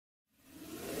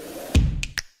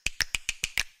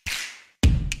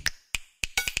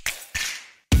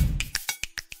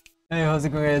Hey, how's it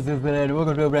going guys? This is Ed.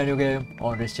 Welcome to a brand new game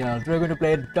on this channel. Today we're going to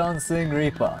play Dancing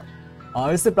Reaper.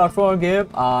 It's a platform game.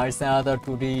 It's another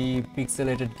 2D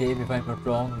pixelated game if I'm not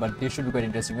wrong, but this should be quite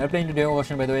interesting. We're playing the demo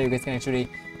version, by the way. You guys can actually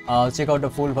check out the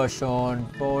full version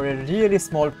for a really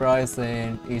small price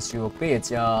in itch.io page.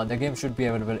 The game should be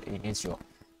available in itch.io.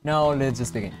 Now let's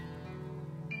just begin.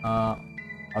 How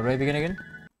do I begin again?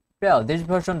 Yeah, this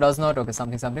version does not. Okay,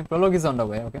 something. Prologue is on the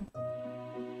way. Okay.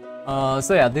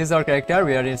 So yeah, this is our character.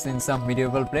 We are in some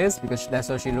medieval place because that's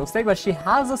what she looks like, but she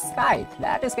has a scythe.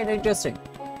 That is kind of interesting.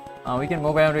 We can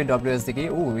move around with WSD key.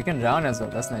 Ooh, we can run as well.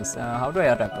 That's nice. How do I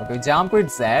attack? Okay, jump with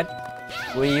Z.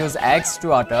 We use X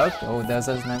to attack. Oh, there's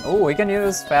a name. Oh, we can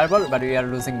use fireball, but we are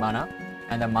losing mana,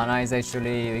 and the mana is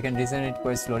actually we can regenerate it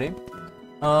quite slowly.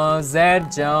 Z,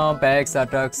 jump, X,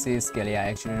 attack, C, scale. Yeah, I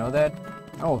actually know that.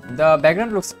 Oh, the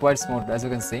background looks quite smooth as you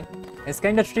can see. It's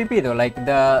kind of trippy though, like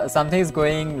something is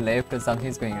going left and something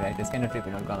is going right. It's kind of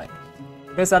trippy, not gonna lie.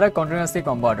 Press attack continuously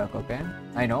combo attack. Okay,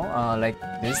 I know. Like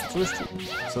this two.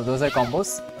 So those are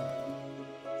combos.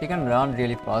 You can run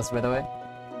really fast, by the way.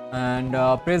 And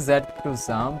press Z to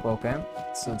jump. Okay,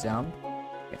 so jump.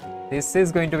 Okay. This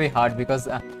is going to be hard because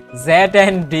Z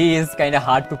and D is kind of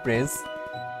hard to press.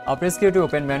 Press Q to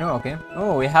open menu. Okay.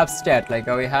 Oh, we have stat like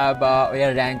we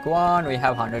are rank 1. We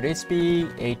have 100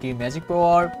 HP, 80 magic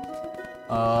power.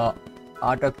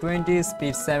 Attack 20,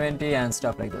 speed 70 and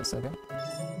stuff like this. Okay,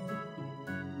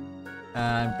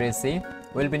 and press C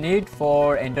will be need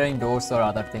for entering doors or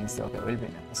other things. Okay, will be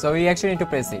so we actually need to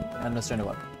press C.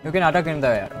 Understandable. You can attack in the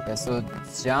air. Okay, so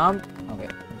jump. Okay,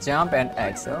 jump and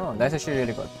X. Oh, that's actually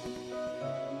really good.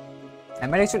 I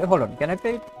might actually hold on. Can I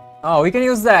play it? Oh, we can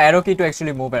use the arrow key to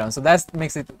actually move around. So that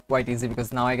makes it quite easy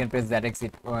because now I can press that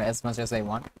exit as much as I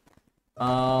want.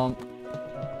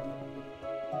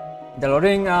 The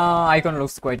loading icon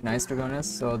looks quite nice, to be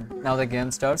honest. So now the game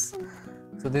starts.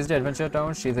 So this is the adventure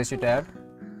town. She's actually tired.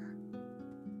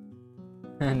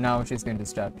 And now she's going to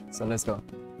start. So let's go.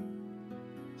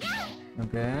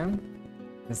 Okay.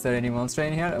 Is there any monster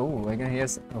in here? Oh, I can hear.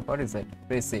 Oh, what is that?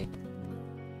 Press C.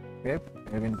 Okay,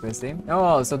 we're going to press C.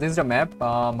 Oh, so this is the map.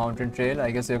 Mountain trail.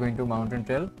 I guess we're going to mountain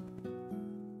trail.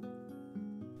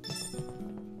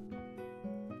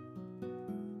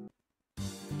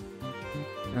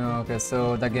 Okay,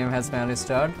 so the game has finally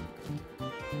started.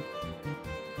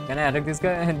 Can I attack this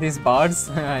guy? These birds?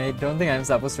 I don't think I'm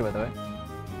supposed to, by the way.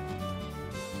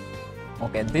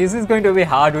 Okay, this is going to be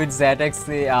hard with ZX,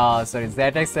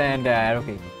 ZX and arrow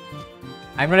key.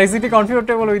 I'm not exactly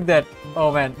comfortable with that.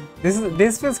 Oh man,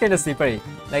 this feels kind of slippery.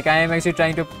 Like I am actually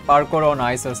trying to parkour on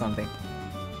ice or something.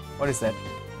 What is that?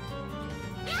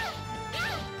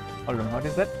 Hold on, what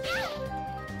is that?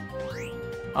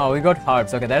 Oh, we got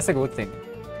hearts. Okay, that's a good thing.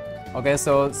 Okay,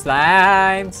 so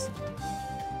slimes.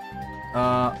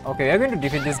 Okay, we are going to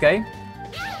defeat this guy.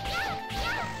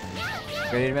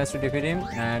 Very advanced to defeat him,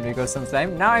 and we got some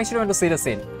slime. Now I actually want to see the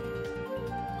scene.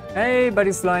 Hey,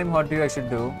 buddy slime, what do you actually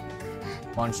do?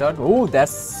 One shot. Oh,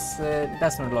 that's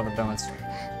not a lot of damage.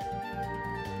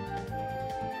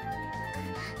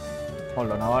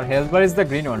 Hold on, our health bar is the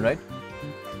green one, right?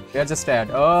 We are just tired.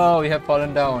 Oh, we have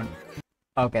fallen down.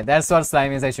 Okay, that's what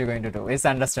slime is actually going to do. It's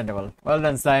understandable. Well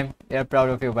done, slime. We are proud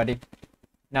of you, buddy.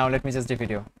 Now let me just defeat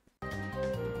you.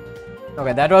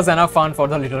 Okay, that was enough fun for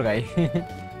the little guy.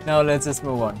 Now let's just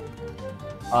move on.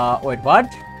 Wait, what?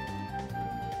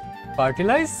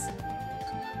 Fertilize?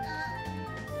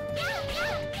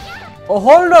 Oh,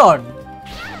 hold on!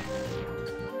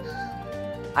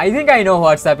 I think I know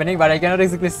what's happening, but I cannot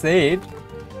exactly say it.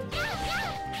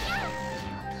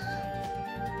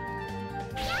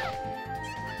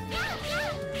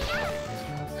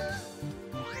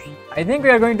 I think we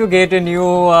are going to get a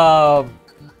new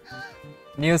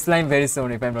slime very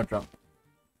soon, if I'm not wrong.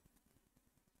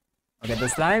 Okay, the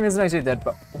slime is not actually that.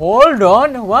 Hold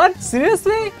on, what?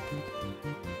 Seriously?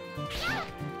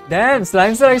 Damn,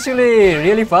 slimes are actually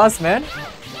really fast, man.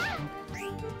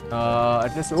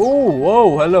 At least. Oh,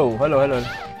 whoa, hello.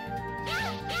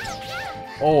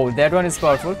 Oh, that one is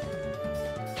powerful.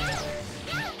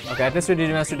 Okay, at least we did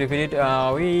manage to defeat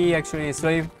it. We actually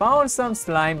slowly found some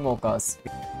slime mochas.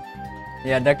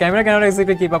 Yeah, the camera cannot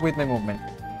exactly keep up with my movement.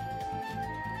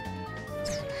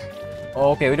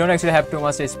 Okay, we don't actually have too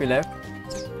much HP left.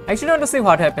 I actually want to see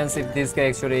what happens if this guy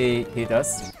actually hit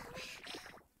us.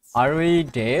 Are we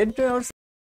dead or something?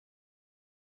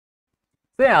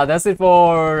 So yeah, that's it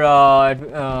for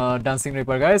Dancing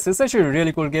Reaper, guys. It's actually a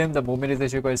really cool game. The movement is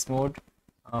actually quite smooth.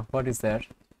 What is that?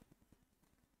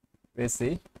 Let's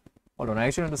see. Hold on, I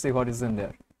actually want to see what is in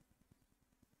there.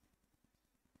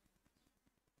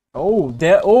 Oh,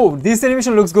 this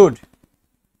animation looks good.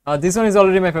 This one is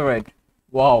already my favorite.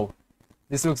 Wow,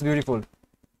 This looks beautiful.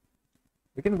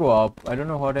 We can go up. I don't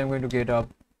know what I'm going to get up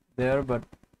there, but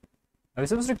are we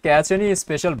supposed to catch any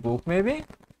special book maybe?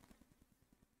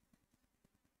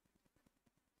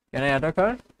 Can I attack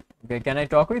her? Okay, can I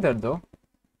talk with her though?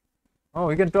 Oh,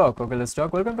 we can talk. Okay, let's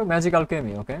talk. Welcome to Magic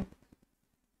Alchemy. Okay.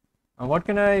 And what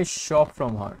can I shop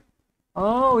from her?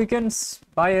 Oh, we can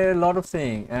buy a lot of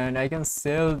things and I can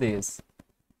sell this.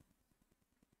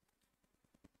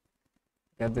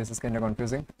 Yeah, this is kind of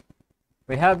confusing.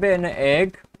 We have an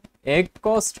egg. Egg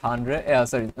cost 100.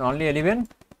 Sorry, only 11.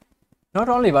 Not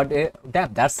only, but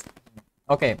damn, that's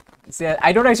okay. See,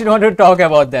 I don't actually want to talk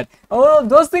about that. Oh,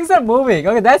 those things are moving.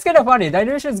 Okay, that's kind of funny. The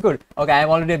animation is good. Okay, I'm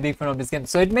already a big fan of this game,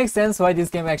 so it makes sense why this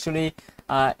game actually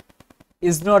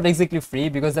is not exactly free,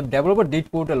 because the developer did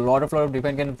put a lot of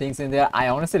different kind of things in there. I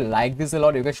honestly like this a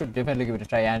lot. You guys should definitely give it a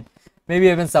try and maybe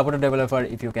even support a developer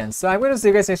if you can. So I'm going to see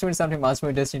you guys next time with something much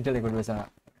more interesting. Till then, goodbye.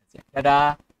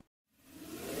 Ta-da.